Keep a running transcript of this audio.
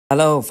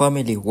Hello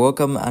family,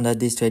 welcome under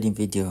this trading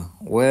video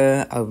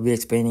where I'll be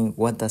explaining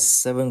what are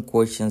 7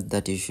 questions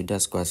that you should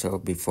ask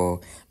yourself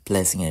before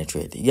placing a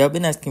trade. You have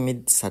been asking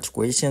me such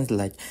questions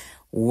like,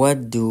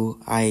 what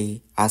do I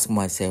ask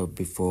myself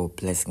before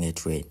placing a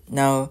trade?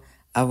 Now,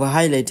 I've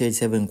highlighted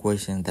 7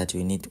 questions that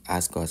you need to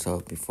ask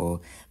yourself before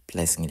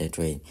placing the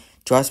trade.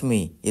 Trust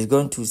me, it's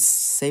going to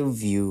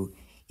save you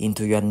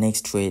into your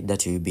next trade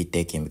that you will be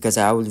taking, because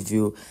I will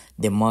view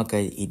the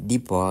market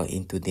deeper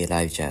into the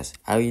live charts.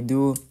 I will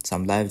do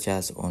some live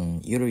charts on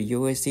Euro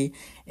USD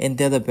and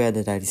the other pair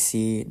that I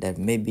see that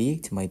maybe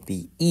it might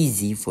be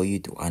easy for you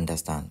to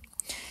understand.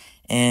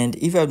 And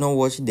if you have not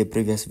watched the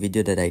previous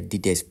video that I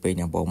did explain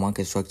about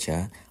market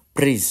structure,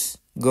 please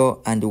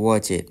go and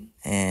watch it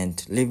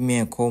and leave me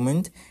a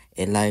comment,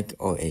 a like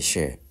or a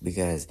share,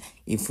 because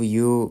if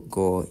you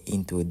go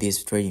into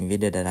this trading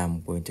video that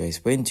I'm going to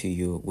explain to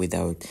you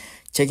without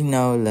checking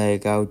out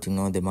like how to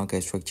know the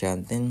market structure,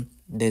 then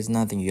there's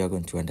nothing you are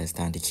going to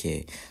understand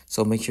here.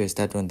 So make sure you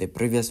start on the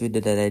previous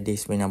video that I did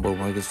explain about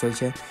market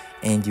structure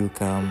and you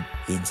come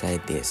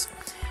inside this.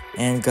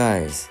 And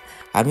guys,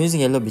 I'm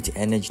using a little bit of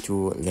energy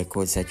to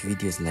record such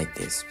videos like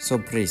this, so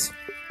please,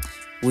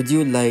 would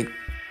you like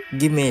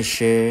give me a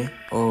share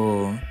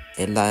or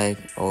a like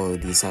or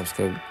the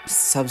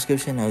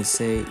subscription, I would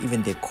say,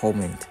 even the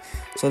comment,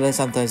 so that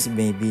sometimes it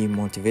may be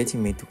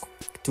motivating me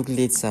to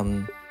create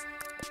some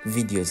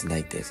videos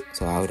like this.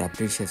 So I would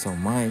appreciate so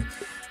much,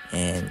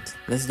 and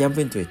let's jump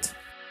into it.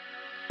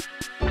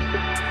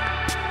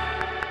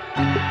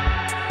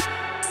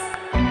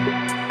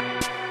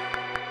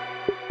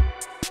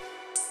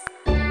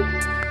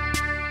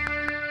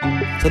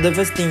 So the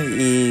first thing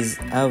is,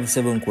 I have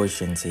 7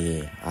 questions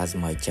here as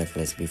my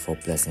checklist before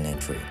placing a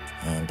trade,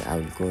 and I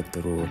will go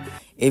through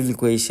every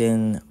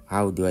question.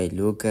 How do I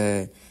look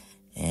at,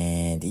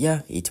 and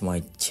yeah, it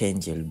might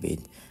change a little bit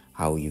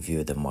how you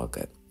view the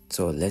market.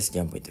 So let's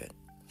jump into it.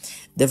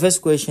 The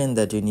first question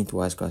that you need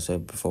to ask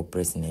yourself before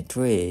placing a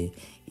trade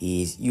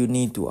is, you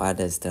need to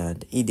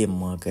understand if the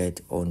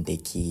market on the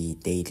key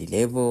daily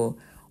level,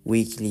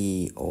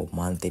 weekly or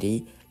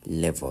monthly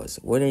levels.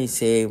 When I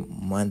say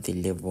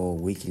monthly level,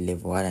 weekly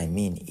level, what I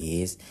mean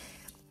is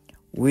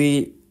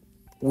we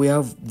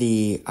have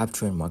the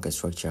uptrend market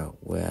structure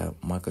where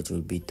market will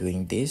be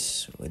doing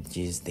this, which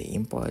is the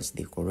impulse,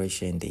 the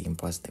correction, the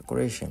impulse, the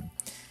correction.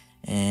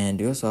 And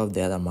we also have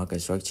the other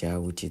market structure,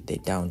 which is the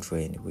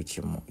downtrend, which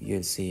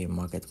you'll see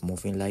market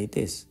moving like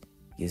this,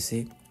 you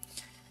see.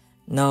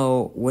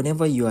 Now,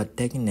 whenever you are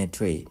taking a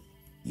trade,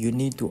 you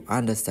need to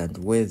understand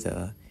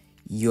whether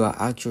your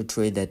actual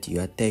trade that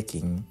you are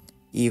taking,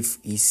 if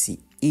it's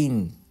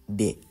in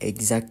the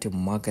exact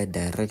market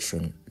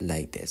direction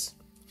like this.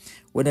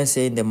 When I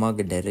say in the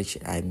market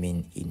direction, I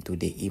mean into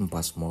the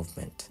impulse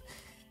movement.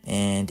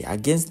 And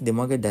against the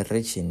market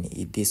direction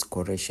is this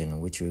correction,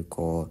 which we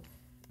call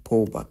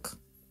pullback.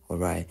 All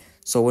right,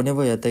 so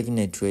whenever you're taking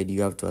a trade,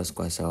 you have to ask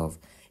yourself,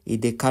 is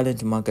the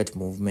current market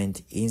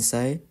movement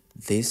inside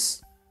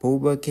this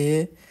pullback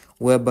here,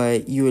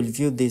 whereby you will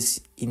view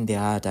this in the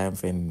higher time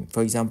frame,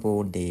 for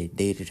example the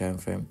daily time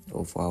frame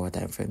or 4-hour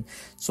time frame.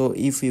 So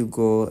if you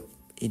go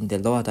in the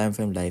lower time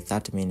frame like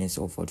 30 minutes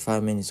or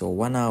 45 minutes or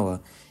 1 hour,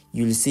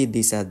 you'll see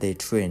this as the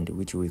trend,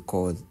 which we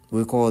call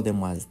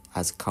them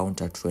as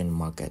counter trend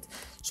market.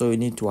 So you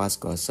need to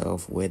ask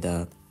yourself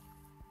whether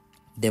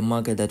the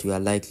market that you are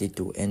likely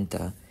to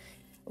enter,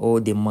 or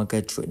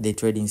the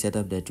trading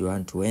setup that you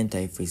want to enter,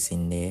 if it's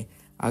in the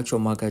actual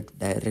market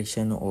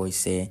direction or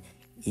it's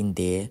in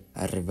the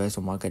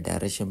reversal market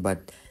direction.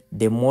 But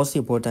the most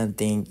important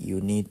thing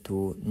you need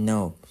to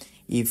know,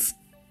 if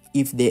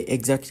the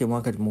exact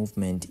market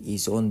movement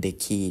is on the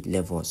key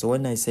level. So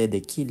when I say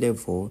the key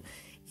level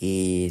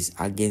is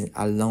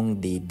along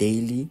the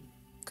daily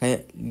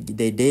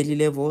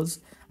levels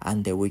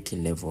and the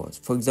weekly levels.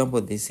 For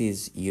example, this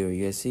is Euro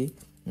USD.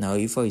 Now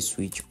if I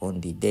switch on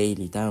the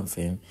daily time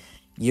frame,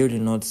 you'll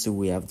notice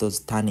we have those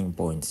turning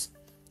points.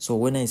 So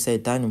when I say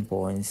turning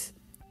points,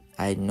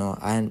 I know,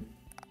 and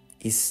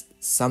it's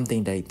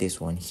something like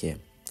this one here.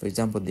 For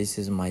example, this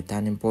is my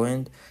turning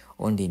point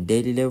on the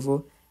daily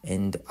level,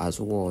 and as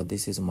well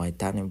this is my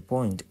turning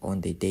point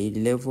on the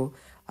daily level,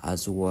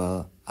 as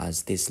well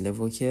as this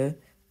level here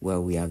where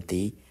we have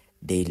the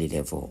daily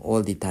level,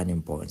 all the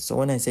turning points. So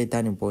when I say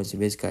turning points,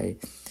 basically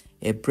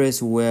a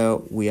place where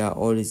we are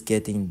always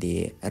getting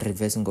the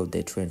reversing of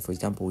the trend. For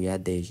example, we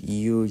had the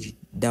huge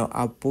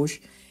up push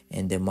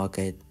and the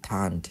market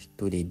turned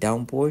to the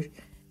down push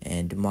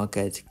and the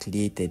market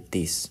created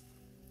this,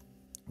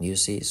 you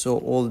see. So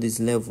all these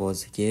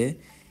levels here,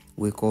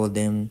 we call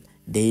them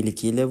daily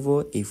key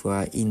level if we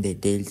are in the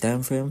daily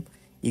time frame.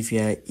 If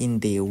you are in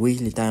the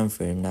weekly time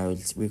frame, now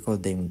we call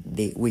them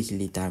the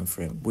weekly time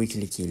frame,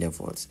 weekly key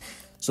levels.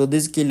 So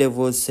these key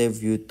levels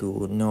save you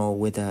to know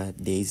whether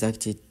the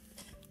exact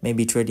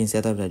maybe trading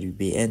setup that you'll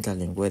be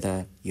entering,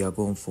 whether you are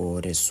going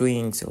for the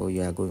swings or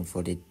you are going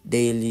for the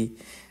daily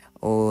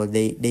or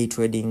day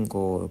trading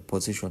or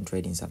position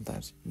trading.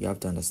 Sometimes you have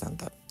to understand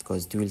that,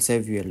 because it will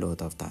save you a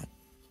lot of time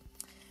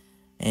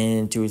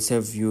and it will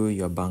save you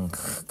your bank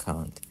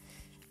account.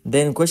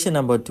 Then question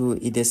number 2,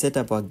 is the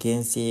setup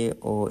against it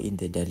or in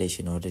the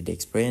direction already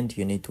explained?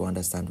 You need to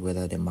understand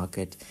whether the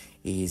market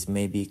is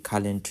maybe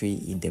currently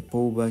in the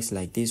pullbacks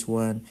like this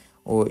one,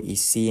 or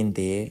is seeing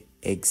the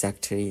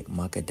exactly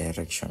market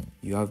direction.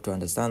 You have to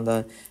understand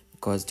that,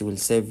 because it will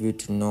save you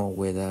to know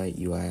whether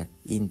you are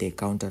in the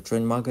counter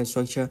trend market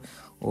structure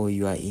or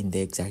you are in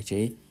the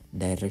exactly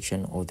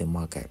direction of the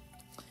market.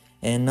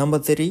 And number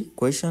 3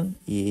 question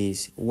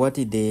is, what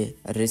is the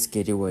risk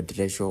reward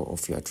ratio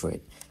of your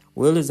trade?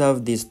 We always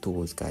have these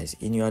tools, guys.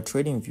 In your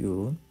trading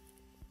view,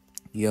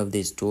 you have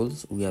these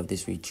tools. We have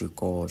this which we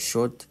call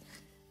short,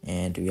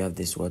 and we have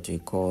this what we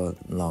call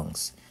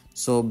longs.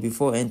 So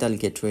before enter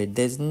get trade,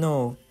 there's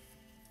no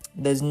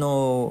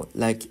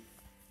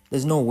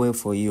way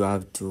for you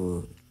have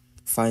to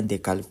find the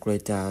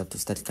calculator to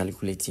start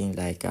calculating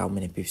like how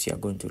many pips you are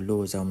going to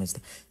lose, how much.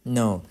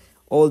 No,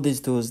 all these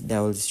tools, they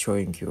will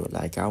showing you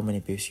like how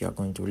many pips you are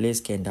going to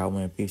risk and how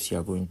many pips you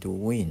are going to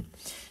win.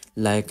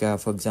 Like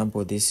for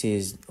example, this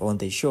is on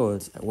the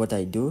shorts. What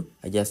I do,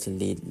 I just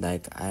lead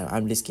like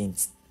I'm risking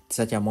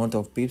such amount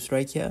of pips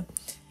right here,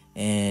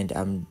 and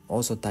I'm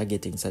also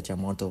targeting such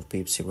amount of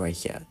pips right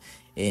here,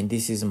 and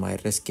this is my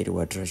risk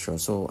reward ratio.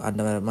 So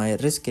under my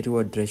risk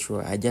reward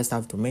ratio, I just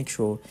have to make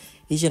sure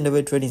each and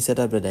every trading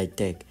setup that I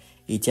take,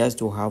 it has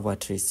to have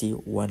at least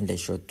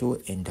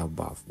 1:2 and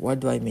above. What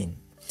do I mean?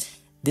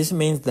 This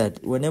means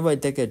that whenever I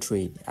take a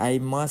trade, I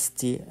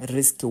must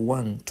risk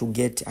 1 to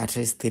get at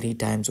least 3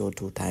 times or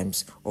 2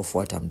 times of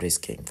what I'm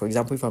risking. For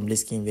example, if I'm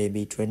risking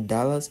maybe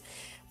 $20,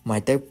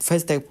 my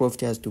first take profit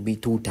has to be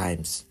 2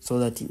 times, so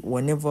that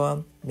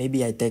whenever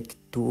maybe I take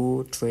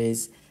 2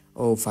 trades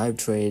or 5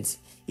 trades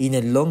in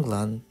a long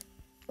run,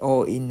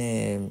 or in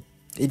a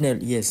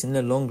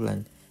long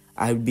run,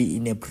 I'll be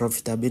in a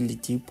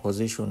profitability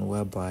position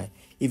whereby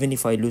even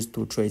if I lose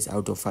 2 trades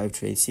out of 5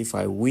 trades, if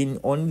I win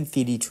only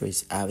 3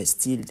 trades, I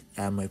still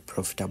am a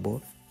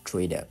profitable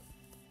trader.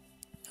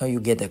 Now you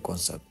get the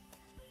concept.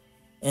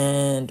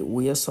 And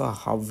we also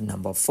have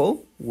number 4,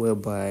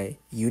 whereby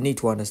you need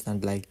to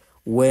understand like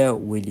where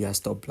will your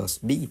stop loss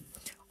be.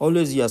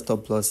 Always your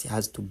stop loss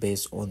has to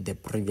base on the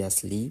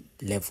previously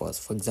levels.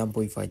 For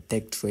example, if I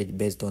take trade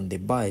based on the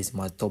buys,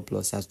 my stop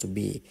loss has to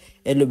be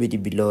a little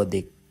bit below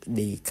the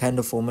kind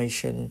of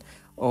formation,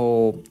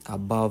 or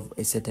above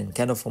a certain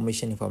kind of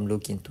formation if I'm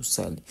looking to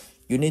sell.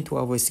 You need to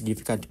have a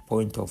significant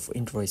point of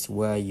interest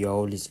where you're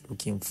always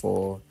looking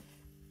for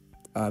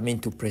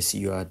to press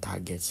your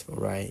targets,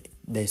 right?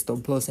 The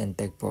stop loss and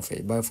take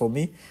profit. But for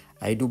me,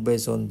 I do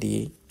based on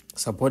the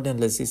support and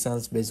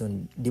resistance, based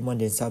on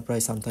demand and supply.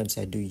 Sometimes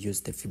I do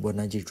use the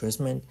Fibonacci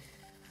retracement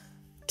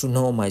to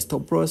know my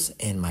stop loss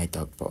and my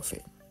take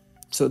profit.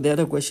 So the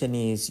other question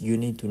is, you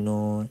need to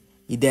know,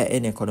 is there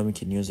any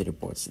economic news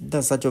reports?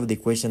 That's such of the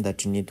question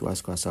that you need to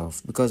ask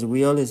yourself, because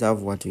we always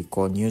have what we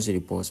call news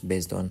reports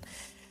based on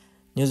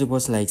news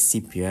reports like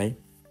CPI,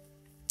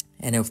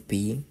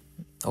 NFP,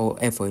 or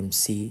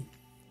FOMC,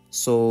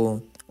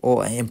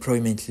 or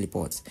employment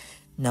reports.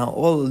 Now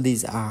all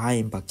these are high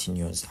impact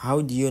news.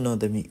 How do you know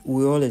them?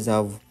 We always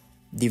have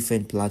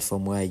different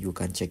platform where you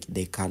can check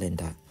the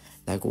calendar,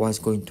 like what's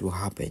going to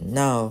happen.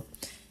 Now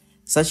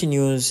such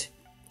news,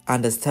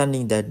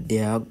 understanding that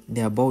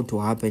they're about to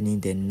happen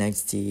in the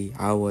next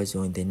hours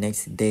or in the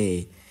next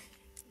day,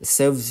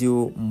 serves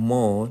you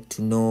more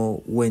to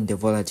know when the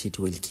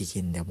volatility will kick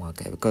in the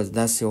market, because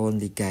that's the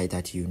only guide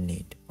that you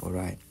need. All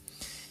right.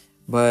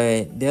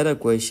 But the other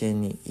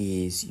question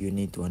is, you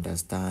need to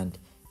understand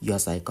your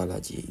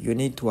psychology. You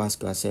need to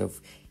ask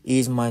yourself,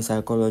 is my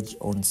psychology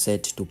on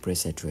set to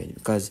press a trade?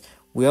 Because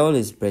we are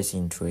always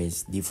pressing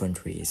trades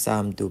different ways.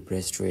 Some do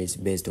press trades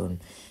based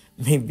on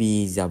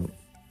maybe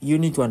you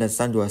need to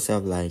understand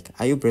yourself, like,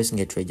 are you pressing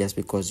a trade just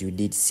because you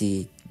did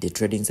see the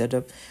trading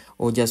setup,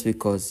 or just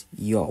because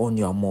you are on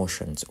your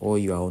emotions, or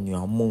you are on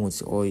your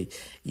moods, or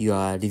you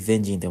are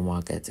revenging the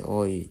market?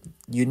 Or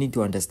you need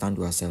to understand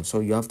yourself. So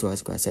you have to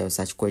ask yourself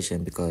such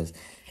questions, because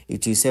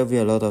it will save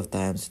you a lot of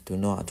times to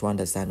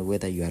understand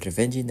whether you are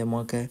revenging the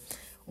market,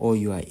 or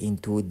you are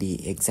into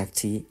the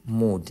exact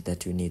mood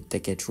that you need to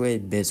take a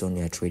trade based on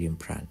your trading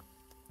plan.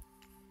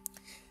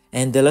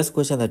 And the last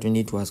question that we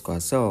need to ask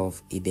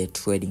ourselves is, the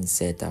trading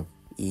setup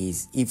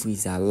is if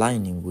it's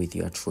aligning with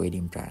your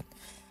trading plan.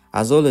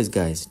 As always,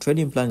 guys,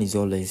 trading plan is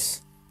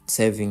always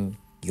saving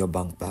your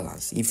bank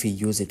balance if you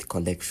use it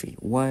correctly.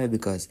 Why?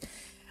 Because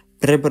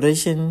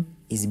preparation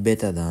is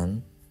better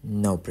than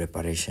no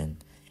preparation.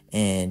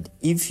 And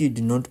if you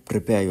do not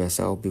prepare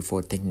yourself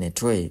before taking a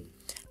trade,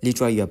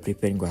 literally you are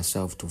preparing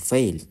yourself to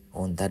fail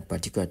on that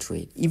particular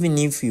trade. Even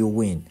if you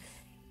win,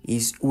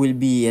 it will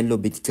be a little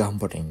bit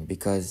gambling,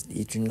 because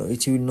it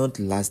will not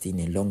last in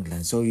a long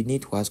run. So you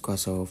need to ask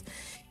yourself,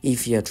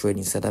 if your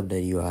trading setup that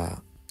you are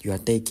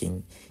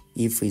taking,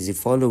 if is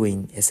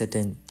following a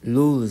certain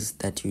rules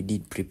that you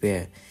did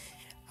prepare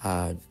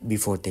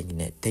before taking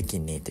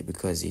it,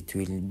 because it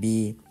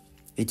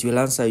will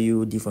answer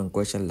you different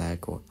questions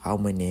like how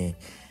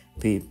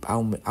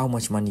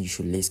much money you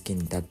should risk in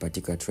that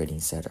particular trading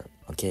setup.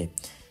 Okay,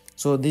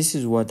 so this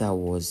is what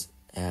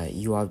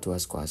you have to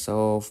ask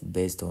yourself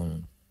based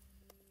on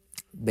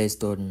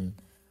based on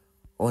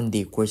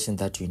the question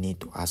that you need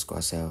to ask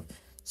yourself.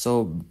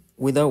 So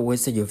without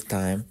wastage of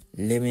time,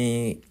 let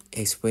me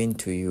explain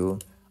to you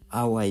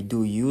how I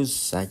do use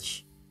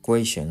such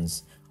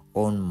questions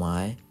on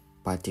my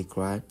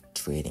particular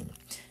trading.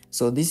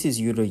 So this is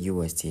Euro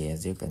USD,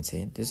 as you can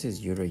see. This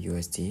is Euro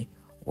USD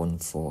on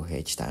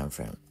 4H time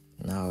frame.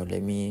 Now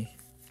let me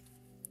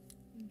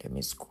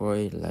scroll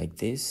it like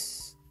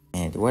this,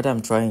 and what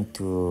I'm trying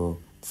to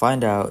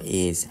find out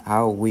is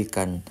how we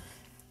can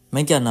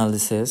make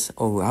analysis,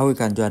 or how we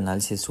can do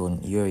analysis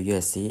on your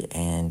USD,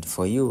 and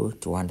for you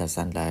to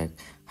understand like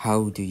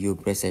how do you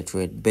place a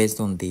trade based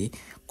on the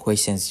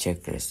questions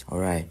checklist. All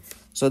right,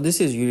 so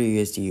this is Euro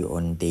USD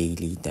on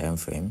daily time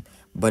frame,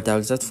 but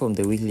I'll start from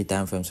the weekly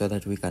time frame so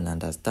that we can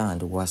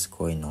understand what's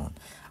going on.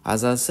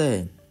 As I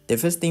said, the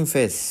first thing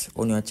first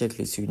on your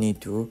checklist, you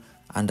need to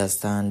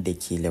understand the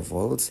key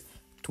levels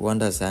to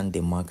understand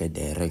the market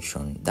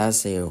direction.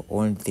 That's the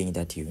only thing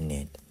that you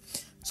need.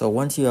 So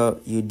once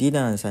you did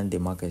understand the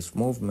market's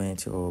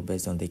movement or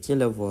based on the key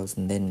levels,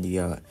 and then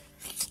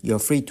you're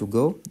free to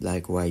go,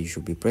 like why you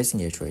should be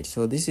pressing a trade.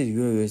 So this is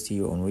Euro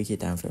USD on weekly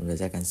time frame.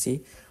 As I can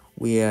see,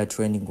 we are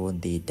trending on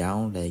the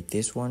down like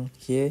this one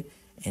here,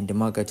 and the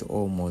market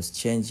almost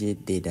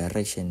changed the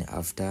direction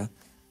after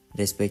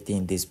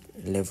respecting this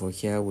level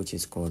here, which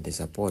is called the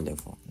support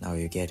level. Now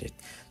you get it.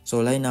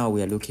 So right now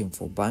we are looking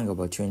for buying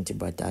opportunity,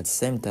 but at the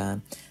same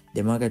time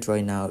the market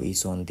right now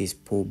is on this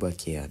pullback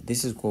here.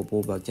 This is called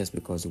pullback just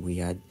because we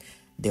had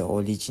the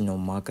original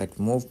market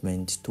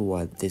movement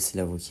toward this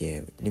level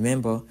here.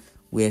 Remember,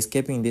 we are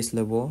escaping this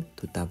level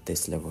to tap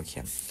this level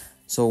here.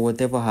 So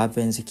whatever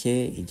happens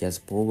here, it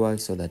just pull back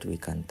so that we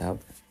can tap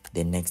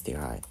the next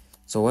high.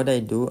 So what I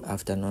do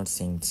after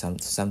noticing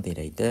something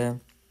right there,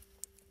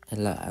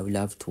 I will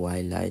have to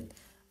highlight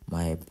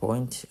my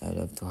point. I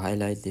will have to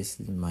highlight this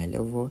my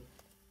level.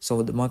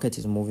 So the market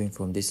is moving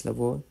from this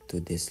level to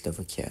this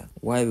level here.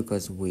 Why?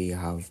 Because we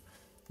had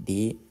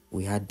the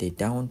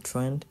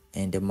downtrend,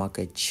 and the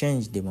market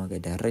changed the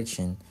market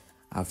direction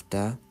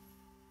after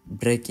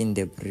breaking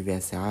the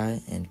previous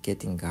high and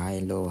getting high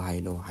low,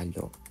 high low, high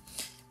low.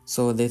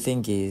 So the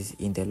thing is,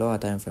 in the lower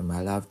time frame,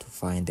 I'll have to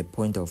find the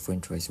point of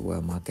interest where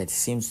market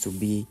seems to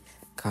be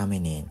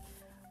coming in.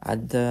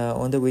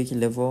 On the weekly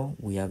level,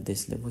 we have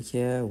this level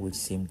here, which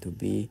seem to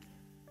be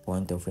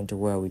point of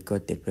interest where we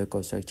got the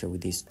breakout structure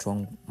with this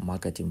strong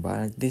market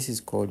imbalance. This is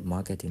called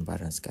market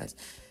imbalance, guys.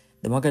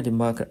 The market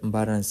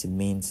imbalance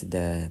means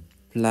the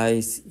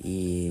price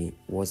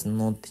was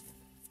not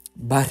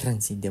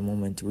balanced in the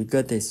moment. We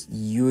got this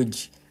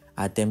huge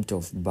attempt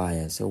of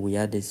buyers, so we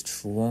had a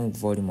strong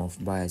volume of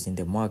buyers in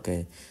the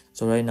market.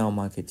 So right now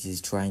market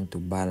is trying to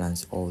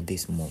balance all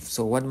this move.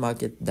 So what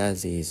market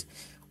does is,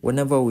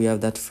 whenever we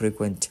have that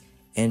frequent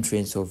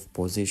entrance of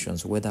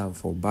positions, whether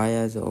for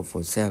buyers or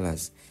for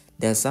sellers,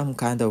 there are some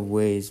kind of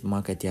ways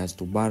market has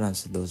to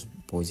balance those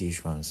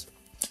positions.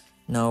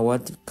 Now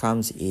what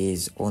comes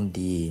is on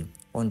the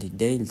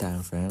daily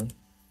time frame,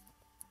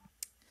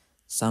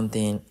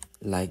 something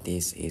like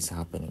this is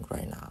happening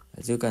right now.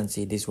 As you can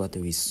see, this is what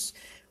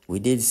we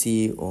did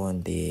see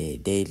on the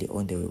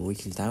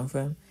weekly time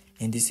frame,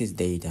 and this is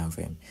daily time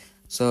frame.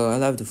 So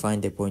I'll have to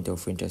find the point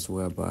of interest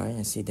whereby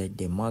I see that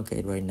the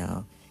market right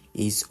now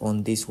is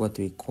on this what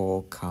we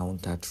call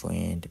counter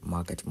trend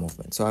market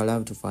movement. So I'll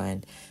have to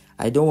find,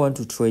 I don't want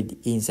to trade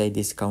inside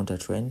this counter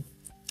trend.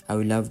 I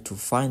will have to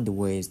find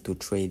ways to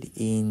trade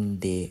in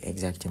the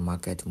exact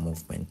market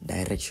movement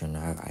direction,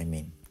 I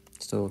mean.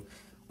 So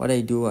what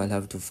I do, I'll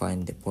have to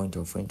find the point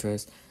of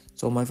interest.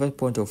 So my first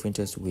point of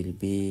interest will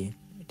be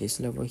this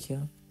level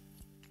here,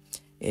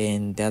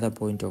 and the other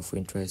point of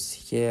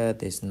interest here,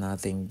 there's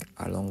nothing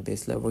along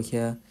this level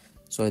here,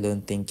 so I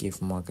don't think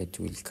if market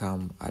will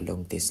come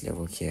along this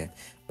level here.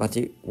 But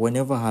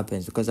whenever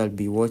happens, because I'll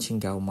be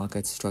watching how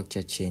market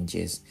structure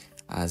changes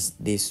as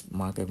this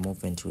market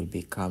movement will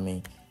be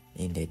coming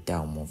in the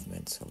down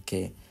movements.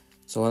 Okay,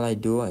 so what I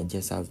do, I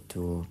just have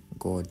to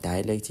go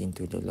direct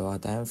into the lower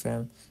time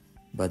frame,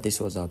 but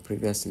this was our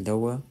previous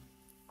lower,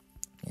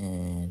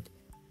 and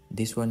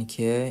this one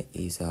here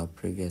is our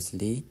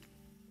previously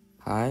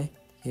high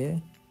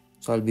here.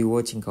 So I'll be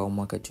watching how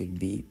market will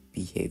be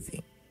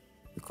behaving,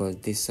 because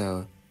this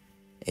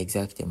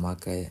exact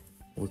market,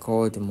 we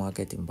call it the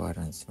market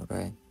imbalance. All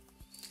right,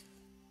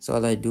 so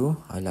all I do,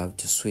 I'll have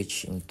to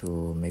switch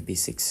into maybe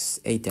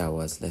 8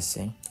 hours, let's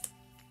say,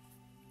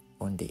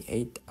 on the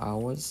 8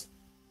 hours.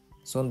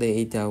 So on the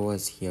 8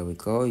 hours, here we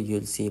go,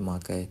 you'll see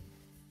market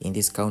in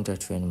this counter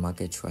trend,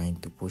 market trying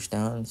to push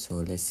down. So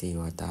let's see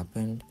what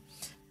happened.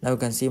 Now you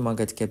can see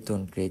market kept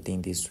on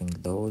creating these swing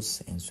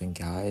lows and swing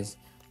highs,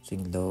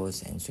 swing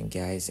lows and swing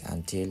highs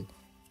until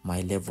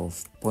my level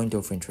of point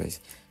of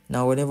interest.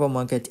 Now whenever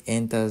market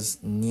enters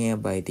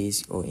nearby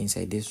this or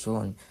inside this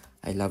zone,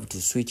 I love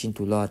to switch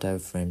into lower time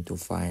frame to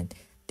find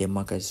the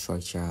market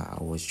structure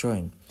I was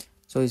showing.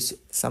 So it's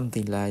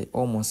something like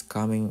almost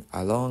coming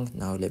along.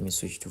 Now let me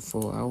switch to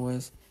 4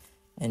 hours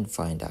and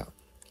find out.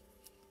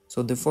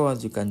 So the 4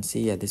 hours, you can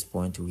see at this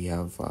point we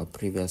have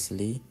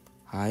previously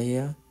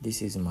higher.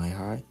 This is my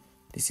high.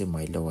 this is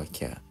my lower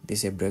here.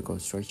 This is a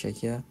breakout structure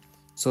here,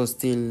 so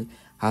still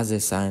has a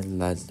sign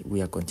that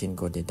we are continuing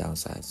to go the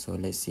downside. So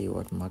let's see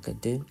what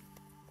market did,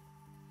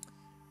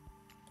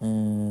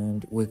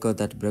 and we got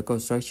that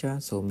breakout structure,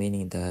 so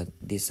meaning that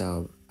these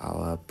are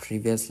our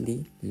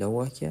previously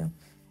lower here,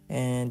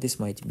 and this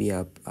might be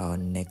our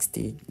next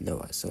day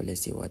lower. So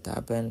let's see what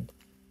happened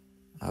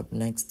up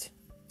next.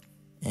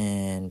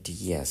 And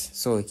yes,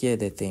 so here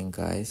the thing,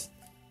 guys,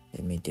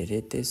 let me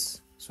delete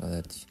this so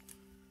that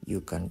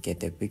you can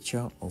get a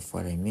picture of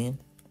what I mean.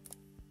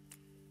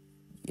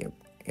 Yep.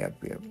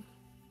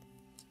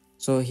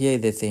 So here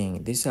the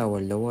thing, this is our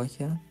lower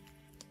here,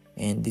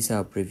 and this is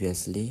our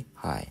previously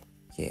high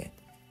here,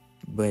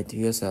 but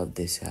we also have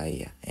this high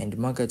here, and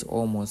market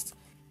almost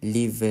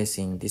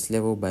reversing this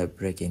level by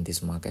breaking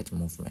this market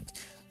movement.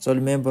 So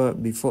remember,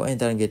 before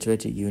entering a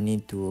trade, you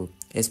need to,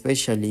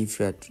 especially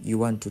if you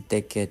want to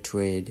take a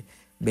trade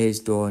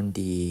based on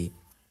the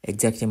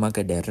exact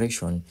market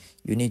direction,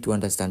 you need to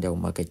understand how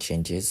market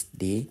changes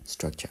the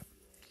structure.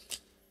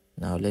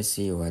 Now let's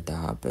see what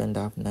happened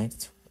up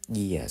next.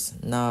 Yes,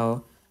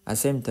 now at the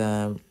same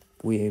time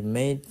we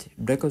made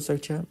breakout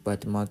structure,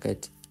 but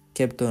market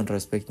kept on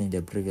respecting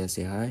the previous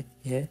high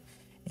here,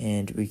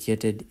 and we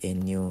created a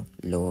new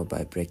lower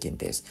by breaking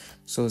this.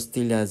 So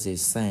still has a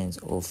signs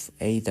of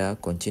either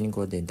continuing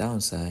on the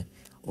downside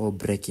or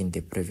breaking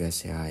the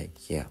previous high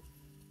here.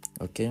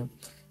 Okay,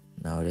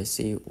 now let's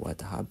see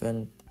what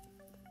happened,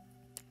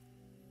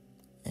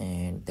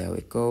 and there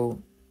we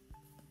go.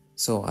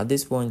 So at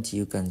this point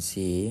you can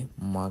see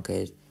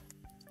market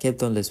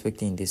kept on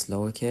respecting this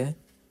lower here,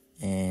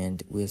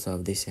 and we also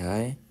have this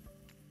high.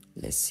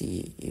 Let's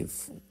see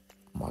if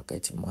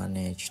market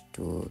managed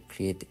to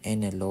create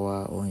any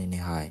lower or any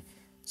high.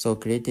 So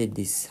created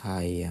this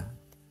high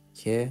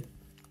here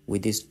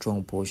with this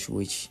strong push,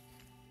 which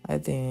I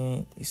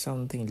think is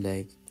something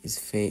like is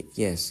fair.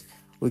 Yes,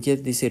 we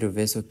get this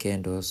reversal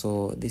candle,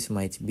 so this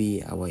might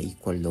be our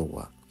equal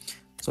lower.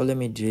 So let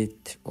me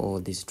delete all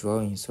this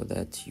drawing so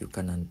that you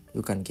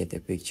can get a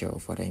picture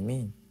of what I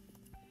mean.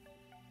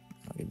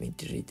 Let me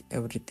delete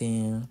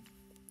everything.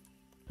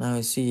 Now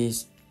you see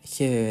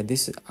here,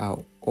 this are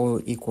all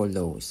equal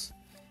lows,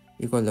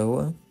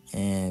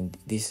 and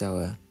this is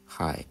our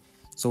high.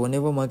 So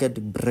whenever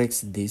market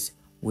breaks this,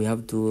 we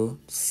have to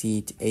see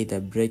it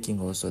either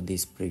breaking also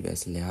this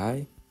previously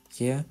high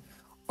here,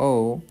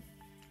 or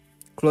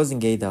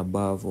closing either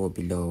above or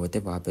below,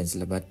 whatever happens.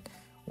 But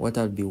what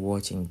I'll be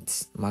watching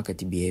is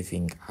market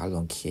behaving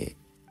along here.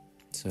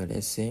 So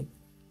let's see.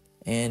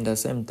 And at the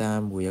same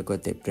time we have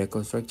got the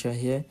breakout structure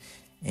here,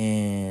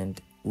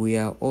 and we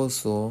are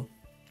also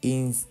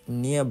in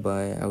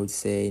nearby, I would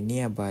say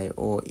nearby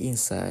or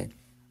inside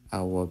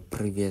our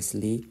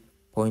previously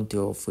point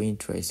of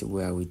interest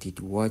where we did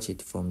watch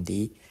it from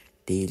the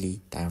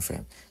daily time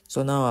frame.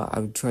 So now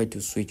I'll try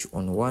to switch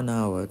on 1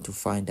 hour to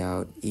find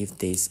out if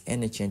there's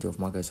any change of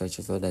market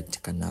structure so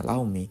that can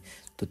allow me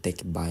to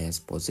take buyer's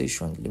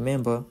position.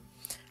 Remember,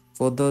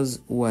 for those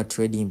who are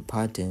trading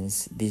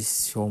patterns,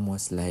 this is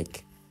almost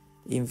like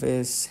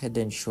inverse head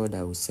and shoulder,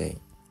 I would say.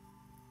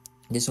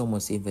 This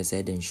almost inverse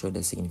head and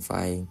shoulder,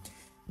 signifying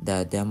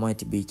that there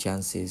might be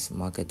chances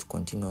market to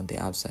continue on the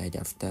upside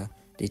after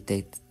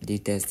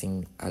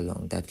retesting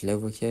along that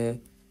level here.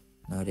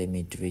 Now let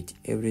me delete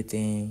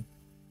everything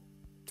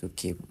to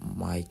keep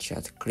my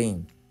chart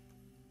clean.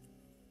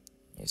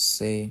 Let's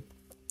see.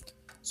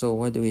 So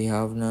what do we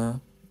have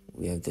now?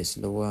 We have this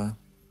lower,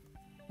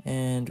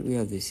 and we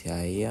have this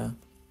high here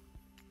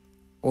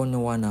on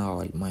 1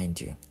 hour,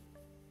 mind you,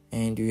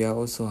 and we are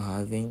also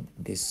having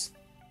this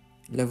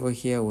level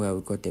here where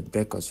we got a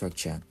breakout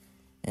structure,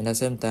 and at the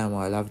same time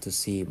I'll have to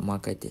see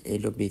market a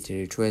little bit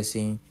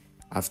retracing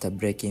after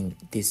breaking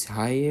this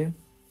higher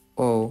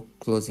or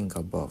closing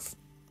above.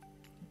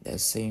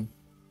 Let's see.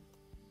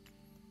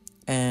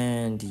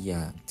 And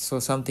yeah, so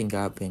something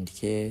happened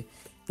here.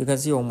 You can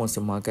see almost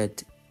the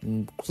market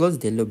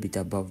closed a little bit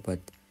above, but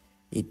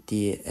it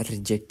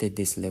rejected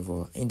this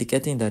level,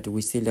 indicating that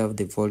we still have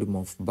the volume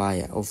of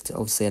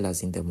of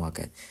sellers in the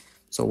market.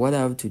 So what I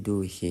have to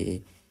do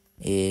here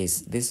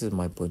is, this is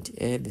my point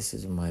A, this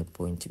is my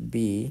point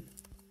B.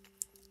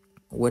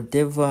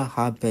 Whatever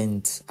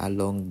happens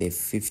along the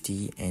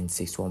 50 and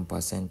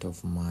 61%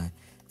 of my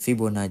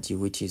Fibonacci,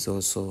 which is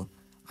also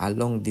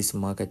along this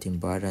market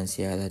imbalance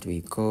here that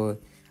we call, at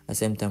the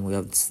same time we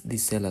have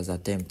this seller's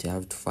attempt. I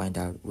have to find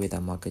out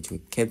whether market we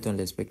kept on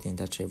respecting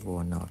that level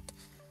or not.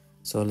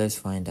 So let's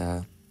find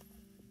out.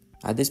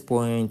 At this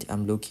point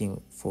I'm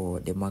looking for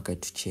the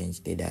market to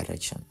change the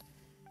direction.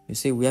 You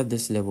see, we have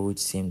this level which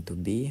seemed to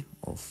be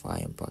of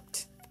high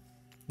impact.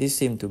 This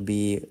seemed to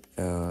be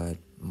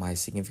my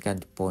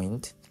significant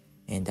point,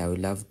 and I would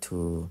love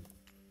to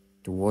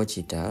watch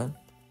it out,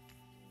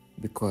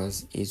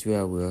 because it's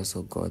where we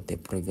also got the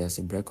previous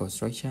breakout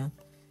structure,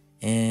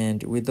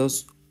 and with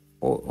those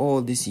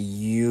all this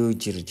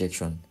huge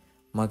rejection,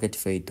 market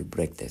failed to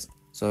break this.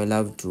 So I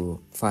love to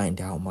find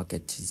how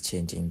market is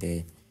changing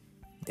the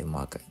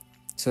market,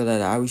 so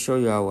that I will show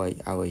you how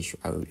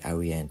I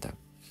will enter.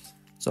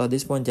 So at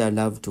this point I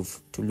love to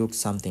look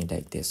something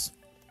like this.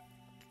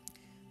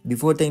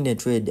 before taking a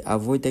trade,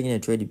 avoid taking a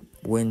trade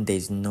when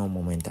there's no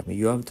momentum.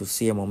 You have to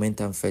see a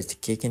momentum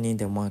first kicking in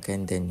the market,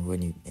 and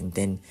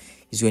then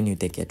is when you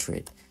take a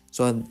trade.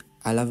 So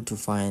I love to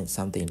find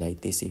something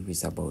like this if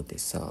it's about the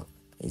sell,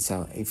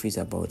 if it's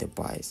about the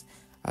buys.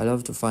 I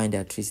love to find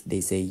at least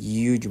there's a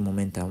huge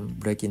momentum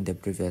breaking the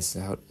previous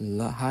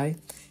high,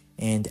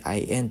 and I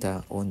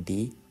enter on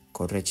the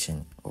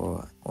correction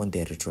or on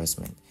the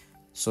retracement.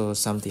 So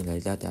something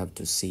like that, I have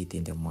to see it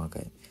in the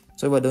market.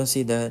 So if I don't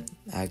see that,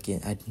 I do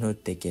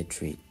not take a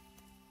trade.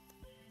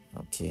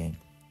 Okay,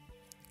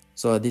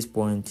 so at this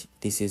point,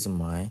 this is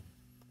my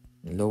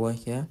lower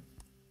here,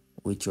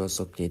 which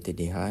also created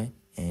a high,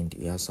 and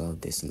we also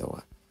have this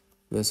lower.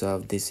 We also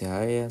have this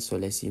higher, so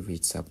let's see if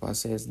it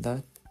surpasses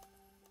that.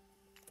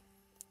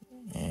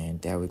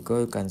 And there we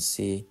go. You can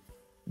see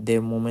the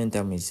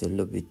momentum is a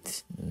little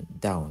bit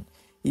down.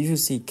 If you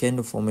see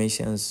candle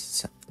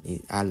formations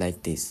are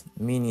like this,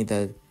 meaning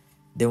that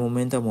the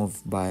momentum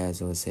of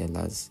buyers or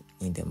sellers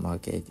in the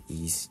market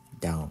is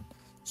down.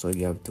 So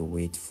you have to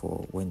wait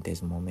for when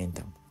there's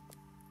momentum.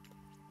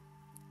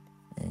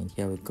 And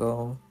here we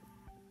go.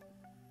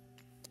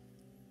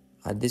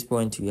 At this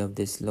point, we have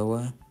this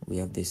lower, we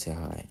have this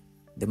high.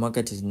 The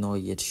market is not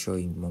yet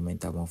showing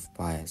momentum of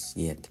buyers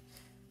yet.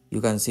 You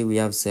can see we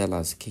have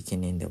sellers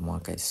kicking in the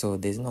market, so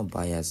there's no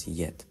buyers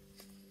yet.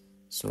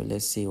 So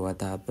let's see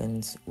what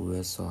happens. We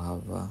also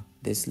have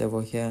this level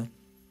here.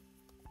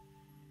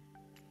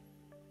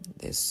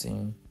 Let's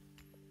see.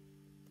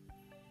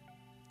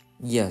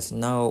 Yes,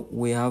 now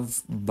we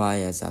have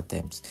buyers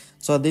attempts.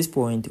 So at this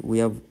point, we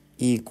have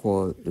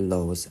equal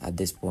lows. At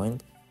this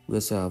point, we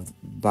also have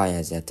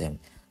buyers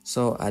attempt.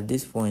 So at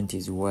this point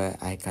is where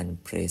I can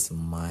press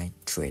my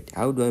trade.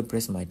 How do I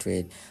press my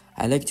trade?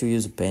 I like to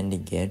use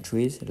pending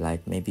entries,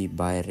 like maybe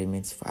buy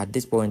limits. At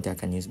this point, I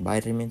can use buy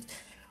limits,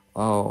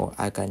 or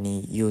I can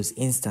use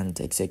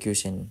instant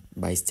execution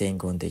by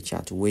staying on the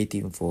chart,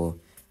 waiting for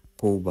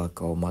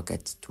pullback or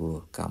market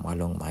to come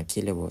along my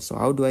key level. So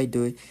how do I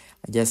do it?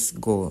 I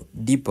just go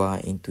deeper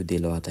into the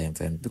lower time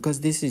frame.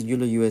 Because this is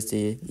Euro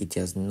USD, it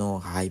has no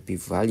high peak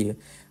value.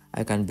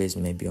 I can base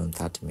maybe on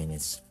 30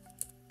 minutes.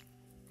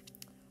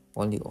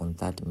 Only on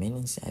 30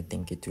 minutes, I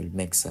think it will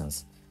make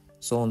sense.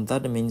 So on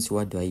 30 minutes,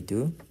 what do I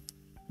do?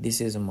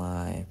 This is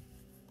my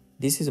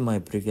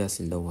previous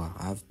lower.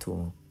 I have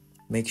to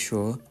make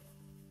sure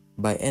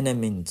by any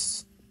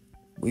means,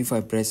 if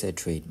I press a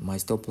trade, my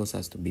stop loss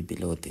has to be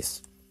below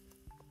this.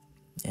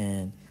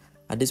 And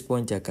at this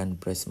point, I can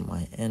press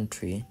my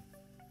entry.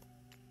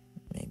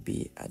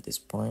 Maybe at this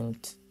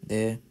point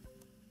there,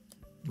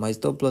 my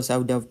stop loss, I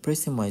would have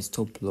pressed my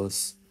stop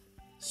loss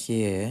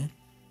here.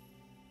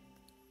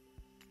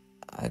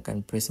 I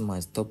can press my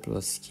stop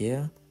loss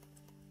here,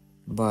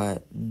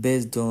 but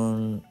based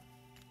on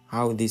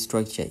how this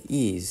structure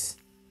is,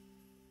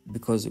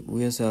 because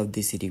we also have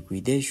this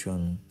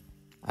liquidation,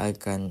 I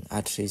can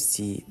actually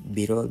see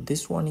below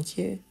this one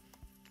here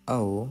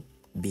or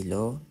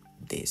below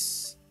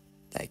this,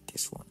 like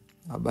this one.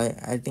 But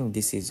I think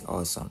this is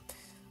awesome.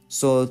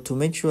 So to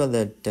make sure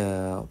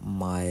that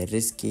my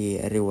risky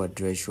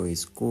reward ratio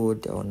is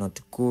good or not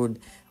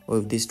good, or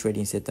if this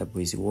trading setup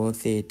is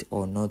worth it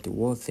or not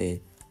worth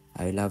it,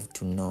 I will have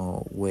to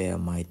know where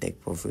my take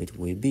profit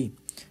will be.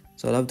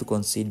 So I'll have to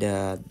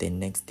consider the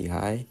next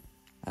high.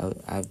 I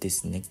have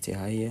this next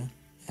high here.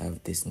 I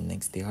have this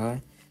next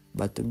high.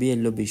 But to be a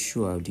little bit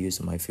sure, I would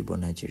use my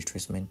Fibonacci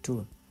retracement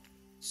tool.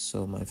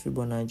 So my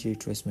Fibonacci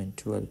retracement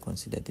tool, I'll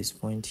consider this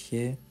point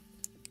here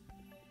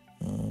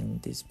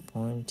and this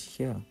point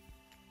here.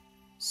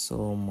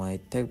 So my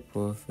take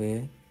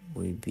profit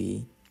will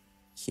be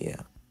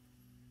here,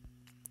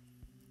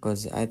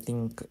 because I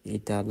think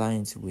it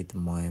aligns with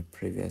my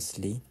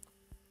previously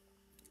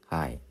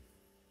high.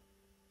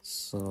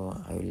 So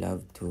I will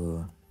have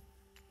to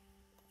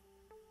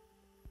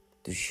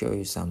show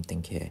you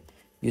something here.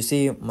 You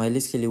see my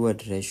risk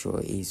reward ratio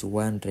is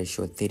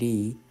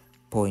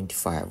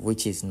 1:3.5,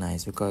 which is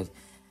nice, because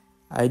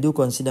I do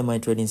consider my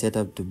trading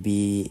setup to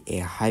be a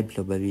high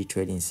probability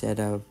trading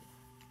setup,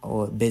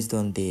 or based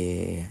on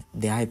the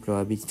high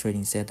probability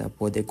trading setup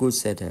or the good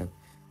setup,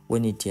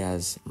 when it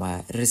has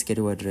my risk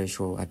reward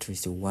ratio at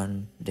least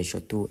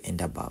 1:2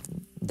 and above.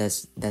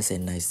 That's a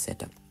nice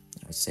setup,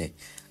 I would say.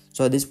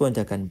 So at this point,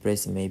 I can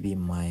press maybe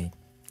my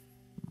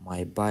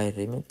buy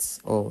limits,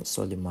 or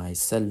sorry, my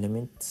sell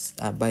limits,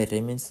 buy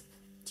limits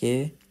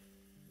here,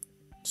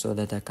 so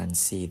that I can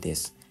see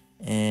this.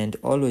 And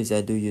always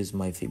I do use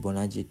my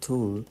Fibonacci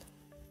tool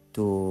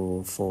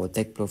for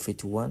take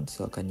profit 1.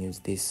 So I can use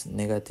this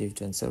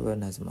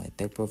 -27 as my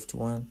take profit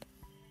 1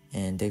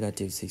 and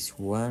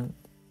 -61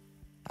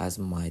 as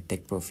my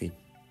take profit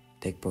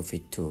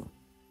 2.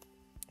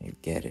 You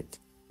get it.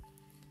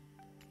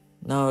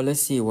 Now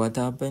let's see what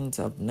happens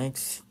up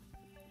next.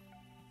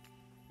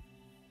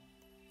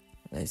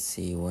 Let's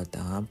see what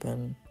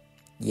happened.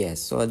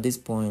 Yes, so at this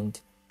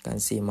point you can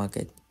see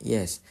market.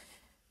 Yes,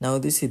 now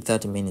this is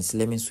 30 minutes.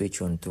 Let me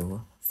switch on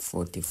to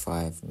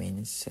 45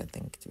 minutes. I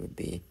think it will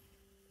be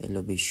a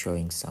little bit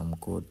showing some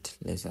good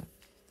laser.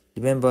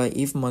 Remember,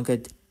 if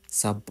market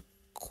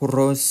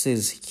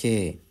crosses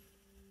here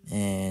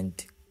and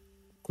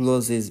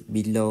closes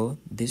below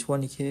this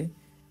one here,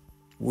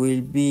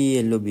 will be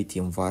a little bit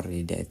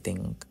invalid, I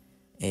think.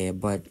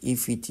 But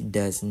if it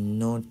does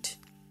not,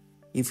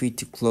 if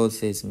it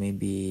closes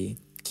maybe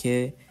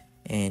here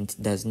and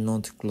does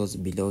not close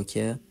below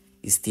here,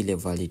 it's still a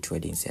valid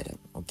trading setup.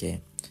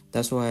 Okay,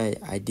 that's why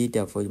I did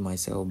avoid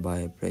myself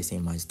by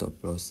pressing my stop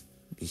loss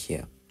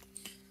here.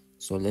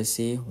 So let's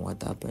see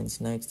what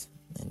happens next.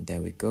 And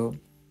there we go.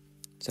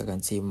 So I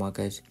can see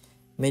market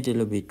made a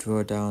little bit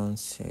drawdown.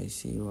 So I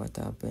see what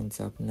happens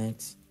up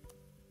next.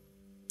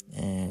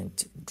 And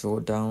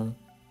drawdown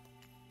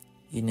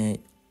in a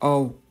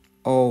oh.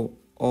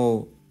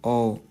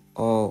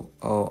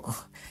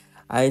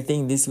 I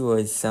think this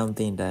was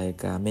something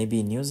like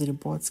maybe news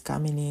reports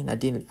coming in. I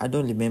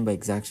don't remember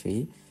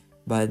exactly,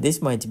 but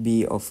this might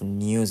be of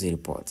news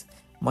reports.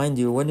 Mind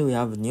you, when we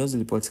have news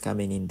reports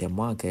coming in the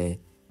market,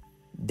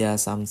 there are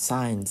some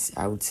signs,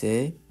 I would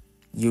say.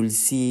 You'll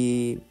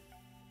see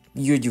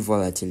huge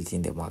volatility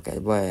in the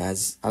market, but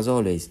as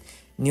always,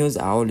 news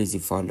are always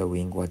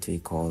following what we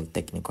call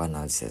technical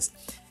analysis.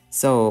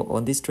 So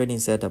on this trading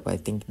setup, I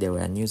think there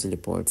were news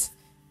reports.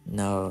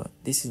 Now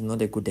this is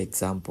not a good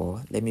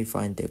example. Let me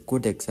find a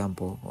good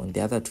example on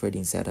the other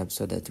trading setup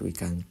so that we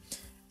can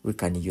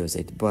use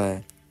it.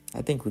 But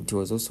I think it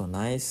was also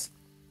nice,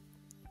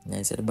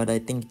 but I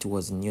think it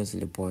was news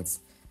reports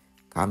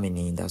coming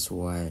in. That's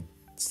why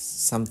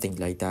something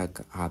like that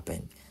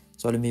happened.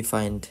 So let me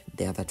find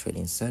the other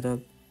trading setup.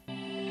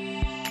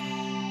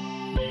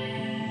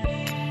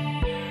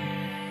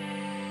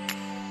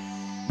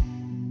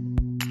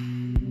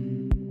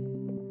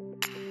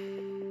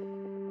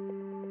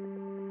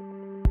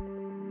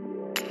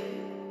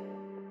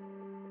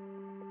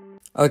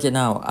 Okay,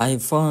 now I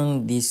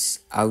found this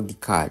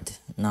out card.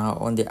 Now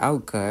on the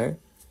out card,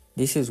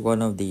 this is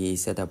one of the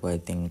setup I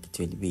think it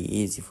will be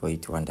easy for you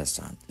to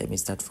understand. Let me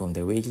start from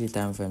the weekly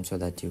time frame so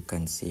that you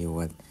can see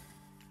what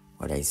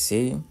I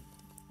see.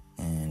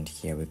 And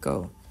here we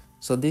go.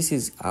 So this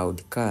is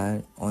out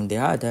card. On the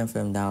higher time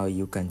frame now,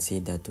 you can see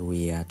that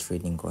we are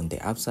trading on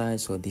the upside.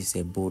 So this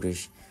is a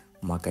bullish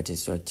market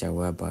structure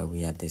whereby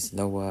we have this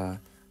lower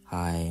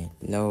high,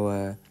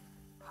 lower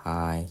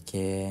high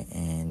here,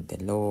 and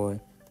the lower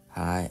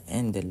high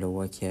and the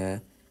lower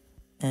here,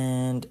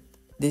 and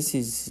this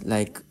is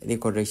like the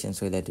correction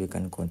so that we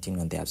can continue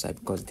on the upside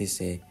because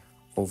this is a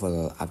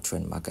overall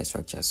uptrend market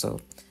structure. So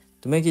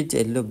to make it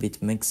a little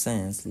bit make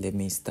sense, let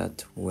me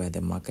start where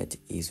the market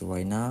is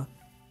right now,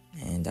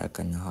 and I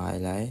can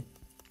highlight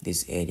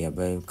this area,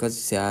 but because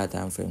it's a higher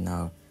time frame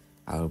now,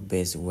 I'll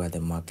base where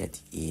the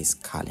market is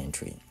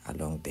currently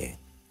along there.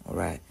 All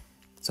right,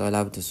 so I'll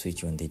have to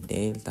switch on the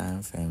daily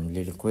time frame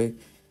really quick.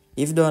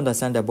 If you don't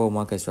understand about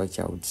market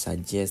structure, I would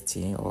suggest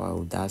or I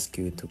would ask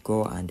you to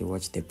go and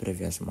watch the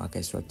previous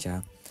market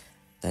structure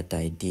that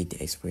I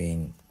did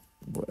explain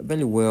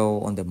very well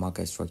on the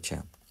market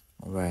structure.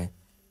 All right,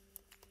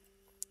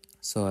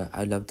 so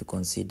I'd love to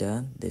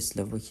consider this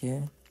level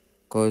here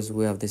because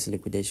we have this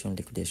liquidation.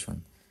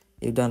 If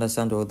you don't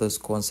understand all those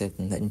concepts,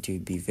 then it will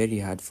be very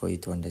hard for you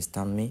to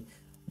understand me,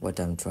 what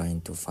I'm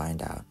trying to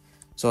find out.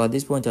 So at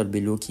this point, I'll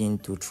be looking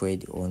to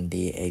trade on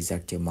the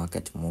exact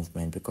market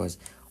movement because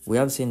we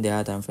have seen the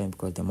higher time frame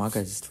because the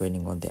market is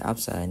trading on the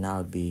upside.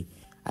 Now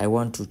I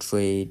want to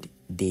trade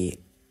the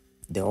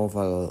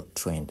overall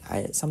trend.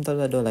 Sometimes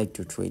I don't like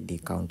to trade the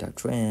counter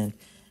trend,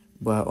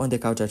 but on the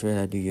counter trend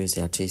I do use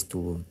at least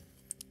to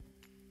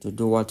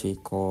do what we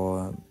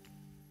call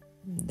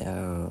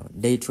the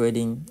day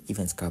trading,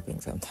 even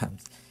scalping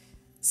sometimes.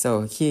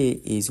 So here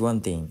is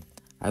one thing.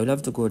 I would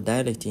love to go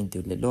directly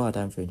into the lower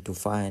time frame to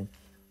find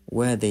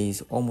where there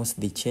is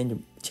almost the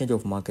change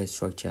of market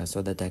structure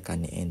so that I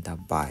can enter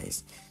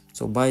buys.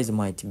 So buys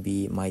might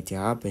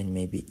happen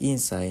maybe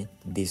inside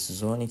this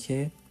zone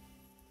here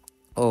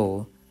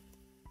or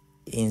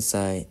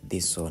inside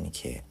this zone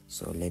here.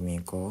 So let me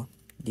go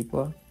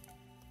deeper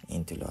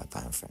into lower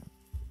time frame.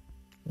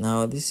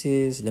 Now let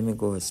me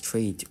go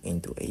straight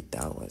into 8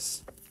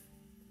 hours.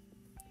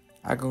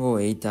 I can go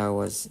 8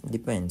 hours,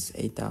 depends,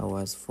 8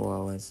 hours, 4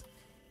 hours.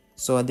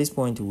 So at this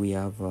point we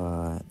have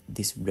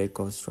this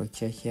breakout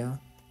structure here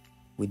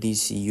with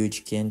this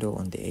huge candle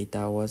on the 8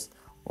 hours,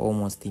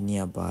 almost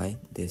nearby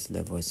these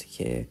levels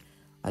here.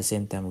 At the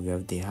same time we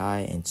have the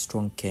high and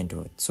strong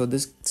candle. So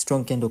this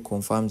strong candle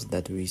confirms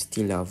that we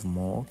still have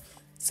more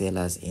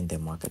sellers in the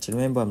market.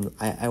 Remember,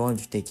 I want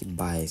to take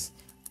buys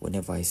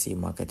whenever I see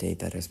market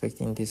either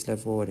respecting this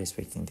level or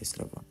respecting this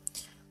level.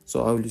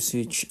 So I will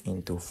switch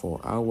into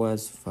 4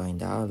 hours,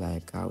 find out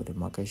like how the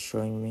market is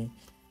showing me.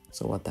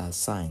 So what are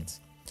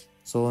signs?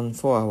 So on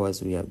 4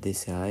 hours we have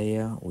this high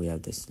here, we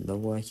have this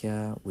lower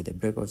here. With the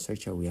breakout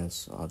structure we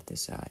also have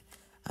this high,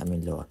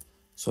 lower.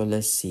 So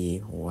let's see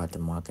what the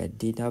market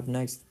did have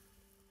next.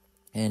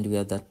 And we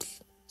have that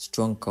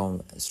strong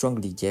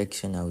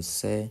rejection, I would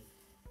say.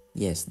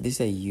 Yes, this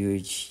is a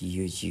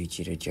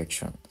huge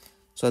rejection.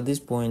 So at this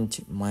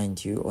point,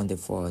 mind you, on the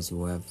 4 hours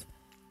we have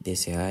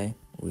this high,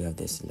 we have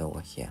this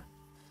lower here.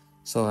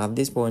 So at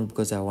this point,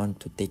 because I want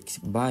to take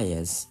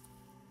buyers,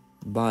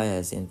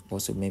 bias and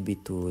also maybe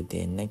to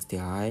the next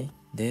high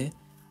there,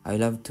 I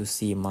love to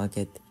see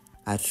market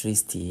at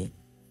least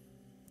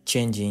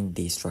changing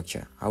the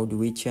structure. How do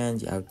we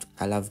change?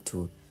 I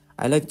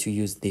like to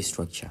use this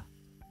structure.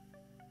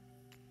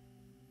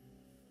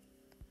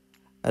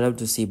 I love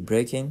to see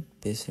breaking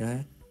this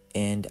right,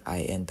 and I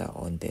enter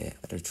on the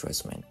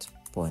retracement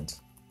point.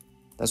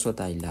 That's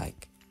what I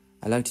like.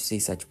 I like to see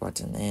such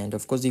pattern, and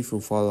of course if you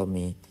follow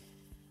me,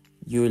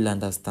 you will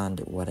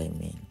understand what I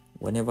mean.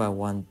 Whenever I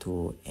want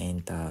to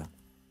enter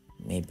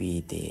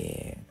maybe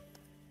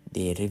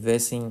the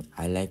reversing,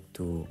 I like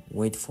to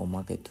wait for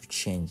market to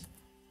change,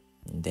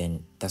 and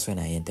then that's when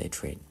I enter a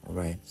trade. All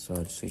right, so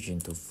I'll switch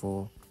into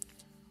 4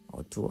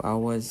 or 2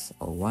 hours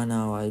or 1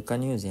 hour. You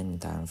can use any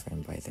time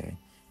frame, by the way.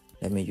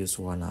 Let me use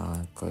 1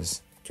 hour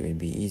because it will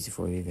be easy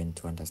for you even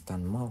to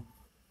understand more.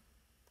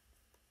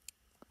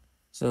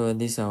 So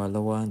this is our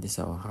lower, this is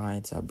our high,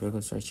 it's our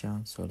breakout structure.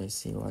 So let's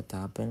see what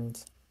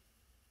happens.